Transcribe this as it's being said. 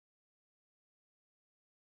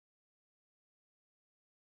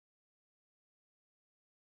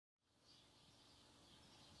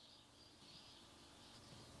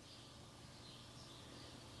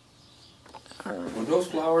those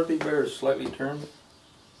flowers be better slightly turned?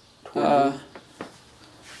 Nah.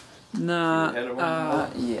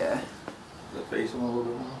 Yeah. The face them a little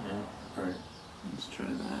bit more? Yeah. Alright. Let's try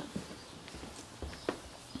that.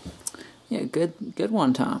 Yeah, good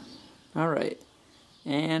one, Tom. Alright.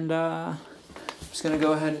 And I'm just gonna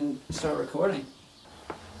go ahead and start recording.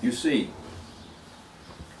 You see,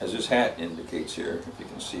 as this hat indicates here, if you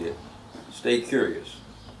can see it, stay curious.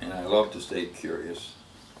 And I love to stay curious.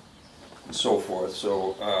 And so forth.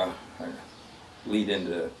 So I lead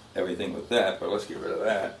into everything with that, but let's get rid of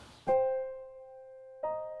that.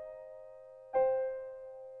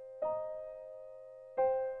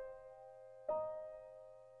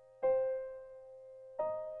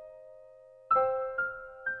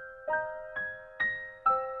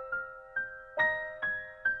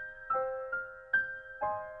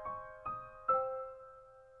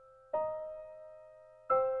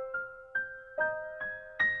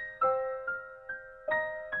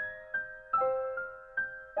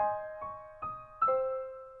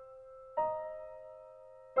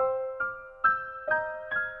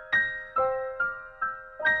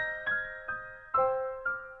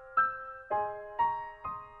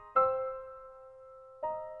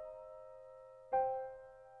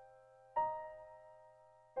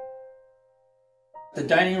 The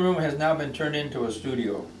dining room has now been turned into a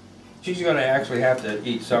studio. She's going to actually have to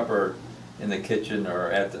eat supper in the kitchen or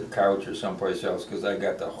at the couch or someplace else because I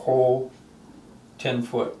got the whole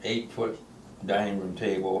 10-foot, 8-foot dining room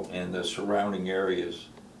table and the surrounding areas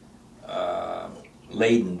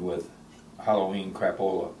laden with Halloween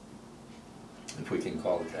crapola, if we can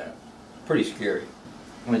call it that. Pretty scary.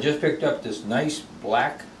 And I just picked up this nice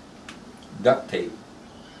black duct tape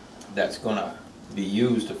that's going to be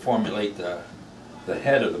used to formulate the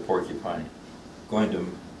head of the porcupine. Going to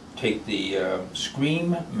take the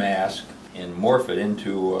scream mask and morph it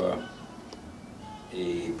into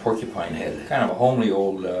a porcupine head. Kind of a homely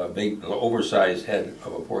old, big, oversized head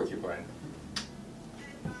of a porcupine.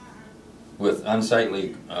 With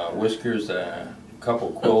unsightly whiskers, a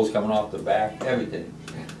couple quills coming off the back, everything.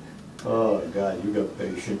 Oh God, you got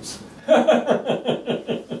patience.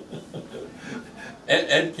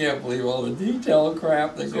 Ed can't believe all the detail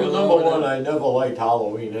crap that goes on. Number one, I never liked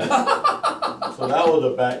Halloween. So that was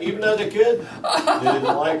a bad. Even as a kid, didn't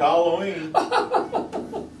like Halloween.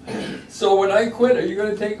 So when I quit, are you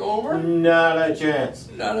going to take over? Not a chance.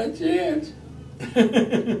 Not a chance.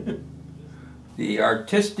 The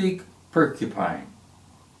artistic porcupine.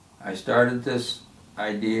 I started this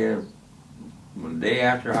idea the day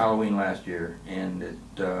after Halloween last year, and it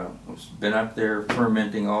was been up there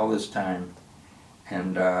fermenting all this time.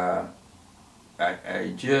 And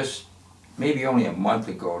I just, maybe only a month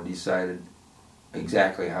ago, decided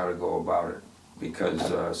exactly how to go about it.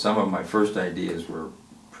 Because some of my first ideas were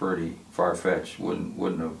pretty far-fetched,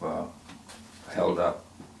 wouldn't have held up.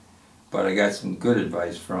 But I got some good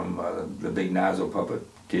advice from the big nozzle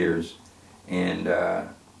puppeteers. And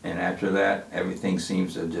after that, everything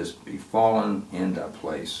seems to just be falling into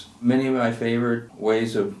place. Many of my favorite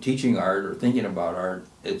ways of teaching art or thinking about art,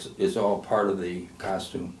 it's all part of the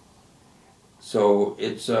costume. So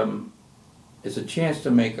it's a chance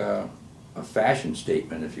to make a fashion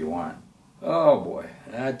statement if you want. Oh boy,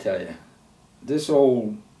 I tell you, this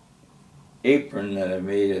old apron that I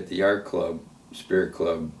made at the art club, Spirit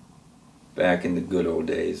Club, back in the good old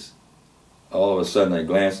days, all of a sudden I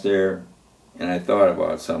glanced there and I thought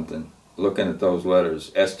about something, looking at those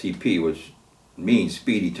letters, STP, which means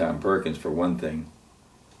Speedy Tom Perkins for one thing.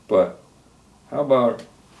 But how about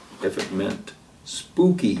if it meant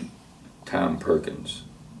Spooky Tom Perkins?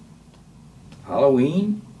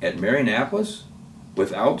 Halloween at Marianapolis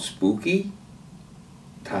without Spooky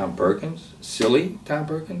Tom Perkins? Silly Tom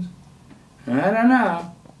Perkins? I don't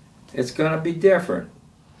know. It's going to be different.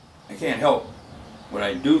 I can't help when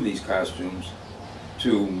I do these costumes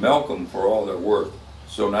to milk them for all their worth.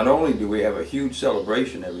 So not only do we have a huge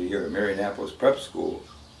celebration every year at Marianapolis Prep School,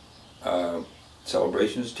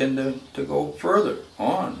 celebrations tend to go further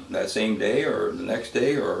on that same day or the next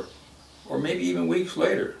day or maybe even weeks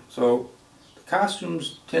later. So the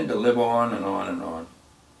costumes tend to live on and on and on.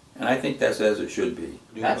 And I think that's as it should be.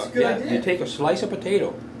 That's a good idea. You take a slice of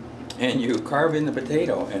potato and you carve in the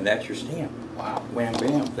potato and that's your stamp. Wow, wham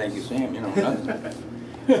bam, thank you Sam, you know, nothing.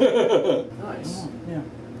 Nice. Yeah.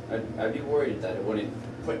 I'd be worried that it wouldn't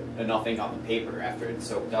put enough ink on the paper after it's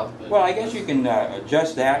soaked up. But Well, I guess you can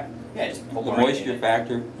adjust that, yeah, just pull the right moisture in.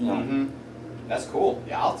 factor, you know. Mm-hmm. That's cool.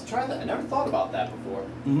 Yeah, I'll have to try that. I never thought about that before.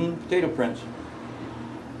 Potato prints.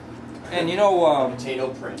 And you know, Potato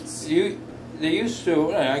prints. they used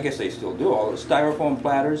to, I guess they still do, all the styrofoam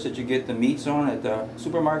platters that you get the meats on at the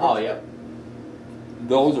supermarket. Oh, yep.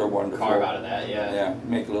 those are wonderful. Carve out of that, yeah. Yeah,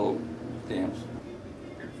 make little dams.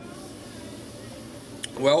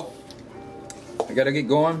 Well, I gotta get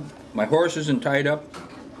going. My horse isn't tied up.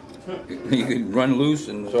 He could run loose,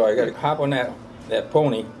 and so I gotta hop on that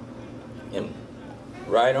pony and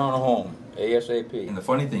ride on home ASAP. And the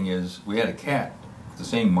funny thing is, we had a cat, the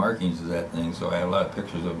same markings as that thing, so I had a lot of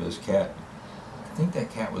pictures of this cat. I think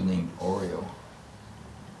that cat was named Oreo,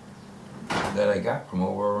 that I got from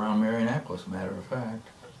over around Marianapolis, matter of fact.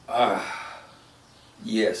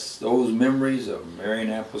 Yes, those memories of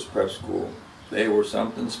Marianapolis Prep School, they were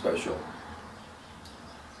something special.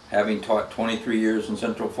 Having taught 23 years in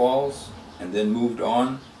Central Falls and then moved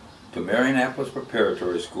on to Marianapolis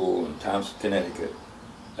Preparatory School in Thompson, Connecticut,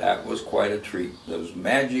 that was quite a treat. Those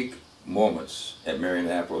magic moments at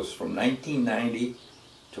Marianapolis from 1990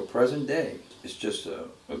 to present day. It's just a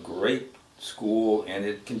great school, and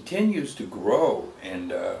it continues to grow,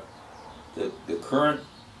 and the current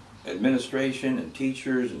administration and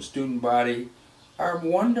teachers and student body are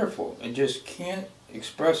wonderful, and just can't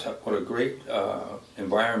express what a great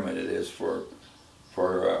environment it is for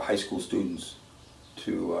high school students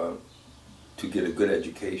to get a good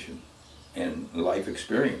education and life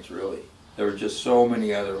experience, really. There were just so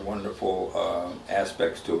many other wonderful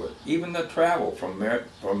aspects to it. Even the travel from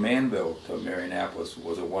Manville to Marianapolis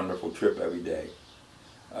was a wonderful trip every day.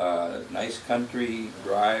 Nice country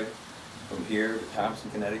drive from here to Thompson,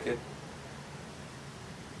 Connecticut.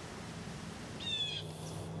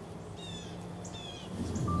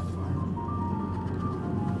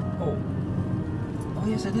 Oh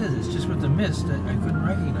yes it is. It's just with the mist that I couldn't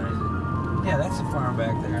recognize it. Yeah, that's the farm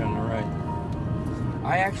back there on the right.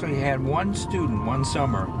 I actually had one student one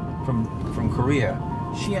summer from Korea.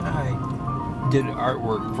 She and I did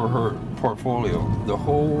artwork for her portfolio the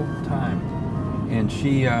whole time. And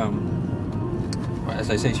she, as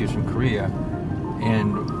I say, she was from Korea.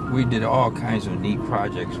 And we did all kinds of neat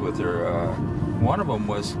projects with her. One of them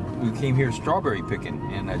was, we came here strawberry picking,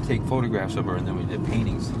 and I'd take photographs of her, and then we did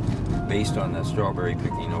paintings based on that strawberry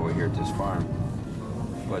picking over here at this farm.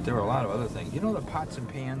 But there were a lot of other things. You know the pots and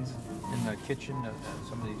pans in the kitchen of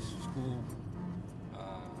some of these school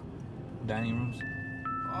dining rooms?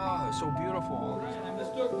 Oh, it's so beautiful. I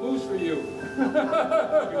mistook Moose for you.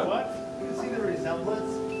 You what? You see the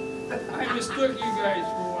resemblance? I mistook you guys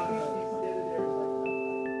for one another.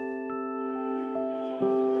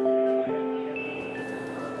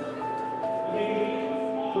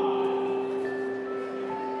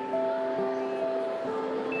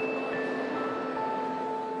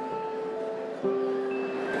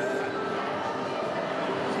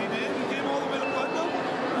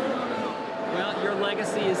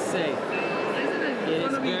 Legacy is safe. It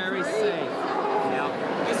is very safe. Yep.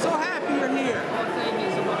 I'm so happy you're here. Thank you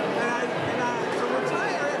so much. And to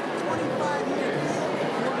retire after 25 years.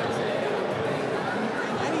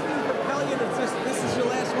 And anything propel you to this is your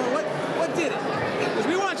last one. What did it? Because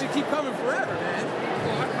we want you to keep coming forever, man.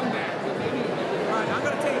 Well, I'll come back. All right, I'm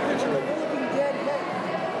going to take a picture of the Walking Dead head.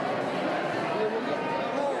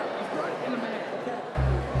 In a minute.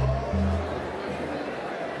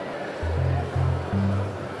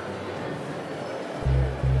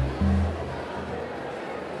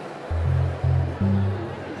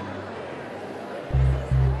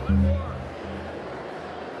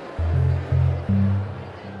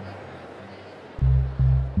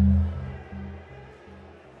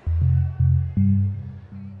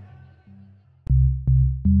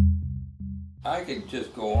 I could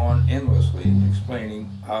just go on endlessly explaining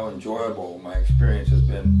how enjoyable my experience has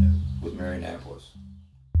been with Marianapolis.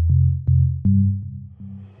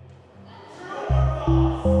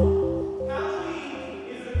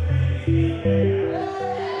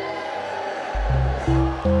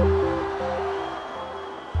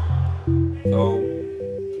 So,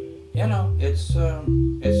 you know, it's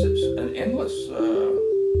an endless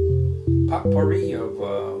potpourri of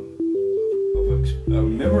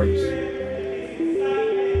memories.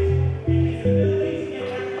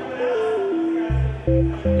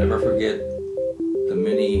 Never forget the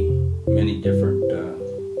many different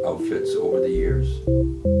outfits over the years.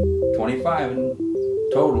 25 in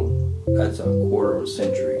total. That's a quarter of a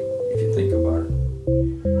century if you think about it.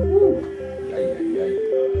 Woo.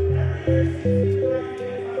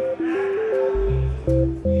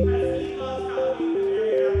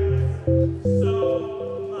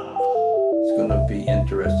 It's going to be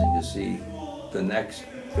interesting to see the next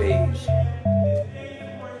phase.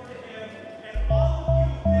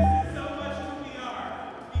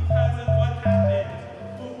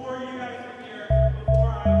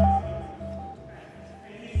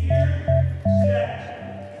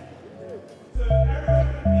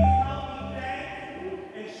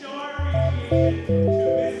 I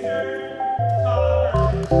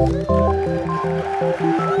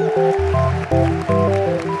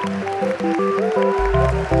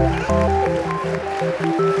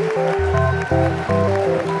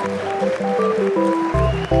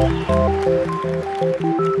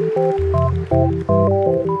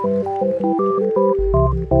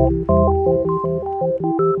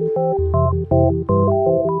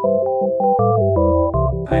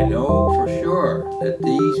know for sure that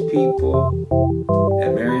these people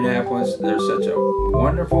at Marianapolis, they're such a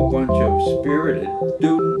wonderful bunch of spirited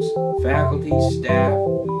students, faculty, staff,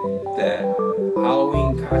 that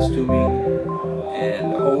Halloween costuming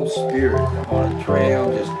and the whole spirit on a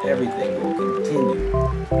trail, just everything will continue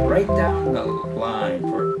right down the line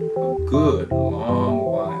for a good long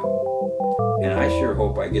while. And I sure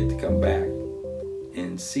hope I get to come back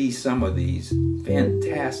and see some of these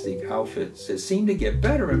fantastic outfits that seem to get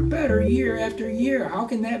better and better year after year. How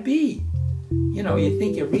can that be? You know, you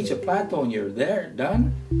think you reach a plateau and you're there,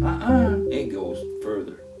 done? It goes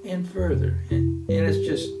further and further. And it's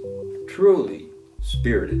just truly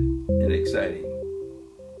spirited and exciting.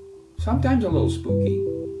 Sometimes a little spooky,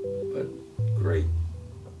 but great.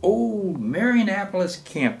 Old Marianapolis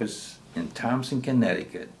campus in Thompson,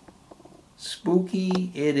 Connecticut.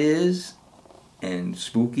 Spooky it is, and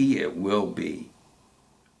spooky it will be.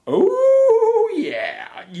 Oh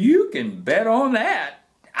yeah, you can bet on that.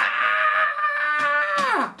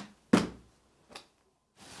 Ah!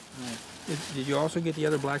 Did you also get the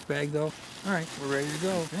other black bag though? All right, we're ready to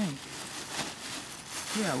go. Thanks.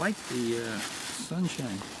 Yeah, I like the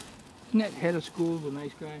sunshine. Isn't that head of school the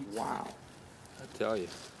nice guy? Wow, I tell you.